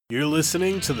You're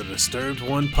listening to the Disturbed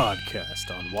One podcast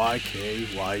on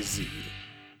YKYZ.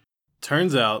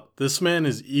 Turns out, this man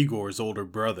is Igor's older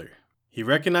brother. He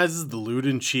recognizes the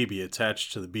Ludin chibi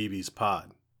attached to the BB's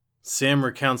pod. Sam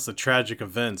recounts the tragic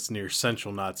events near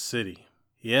Central Knot City.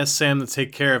 He asks Sam to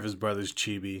take care of his brother's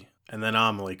chibi, and then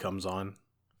Amelie comes on.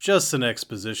 Just an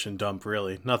exposition dump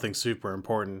really, nothing super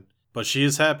important, but she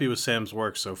is happy with Sam's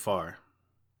work so far.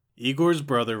 Igor's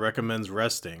brother recommends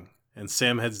resting, and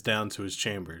Sam heads down to his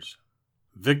chambers.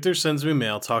 Victor sends me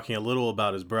mail talking a little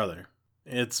about his brother.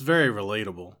 It's very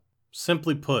relatable.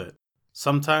 Simply put,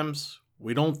 sometimes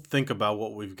we don't think about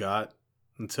what we've got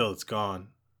until it's gone.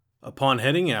 Upon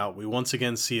heading out, we once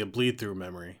again see a bleed-through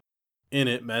memory. In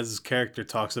it, Mez's character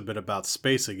talks a bit about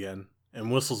space again,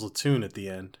 and whistles a tune at the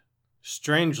end.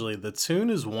 Strangely, the tune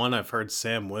is one I've heard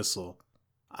Sam whistle.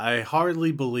 I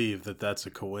hardly believe that that's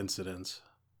a coincidence.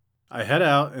 I head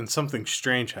out and something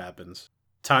strange happens.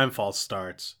 Timefall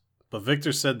starts, but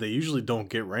Victor said they usually don't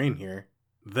get rain here.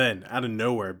 Then, out of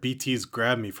nowhere, BTs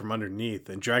grab me from underneath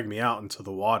and drag me out into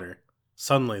the water.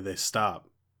 Suddenly they stop.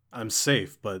 I'm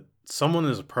safe, but someone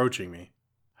is approaching me.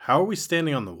 How are we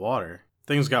standing on the water?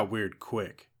 Things got weird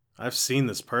quick. I've seen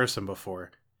this person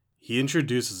before. He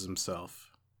introduces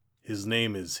himself. His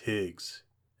name is Higgs,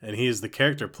 and he is the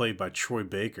character played by Troy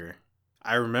Baker.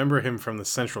 I remember him from the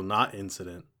Central Knot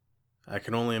incident. I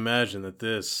can only imagine that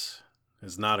this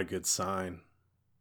is not a good sign.